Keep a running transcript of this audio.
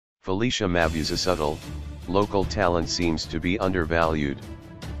Felicia Mabuza-Suttle Local talent seems to be undervalued.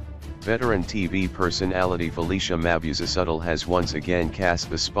 Veteran TV personality Felicia Mabuza-Suttle has once again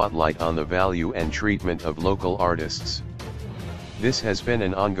cast the spotlight on the value and treatment of local artists. This has been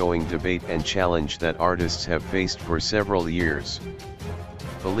an ongoing debate and challenge that artists have faced for several years.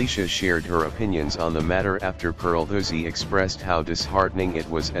 Felicia shared her opinions on the matter after Pearl Thusi expressed how disheartening it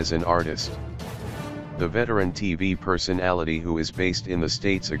was as an artist. The veteran TV personality, who is based in the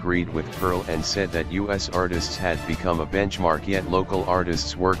States, agreed with Pearl and said that US artists had become a benchmark, yet local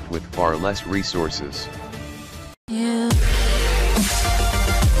artists worked with far less resources.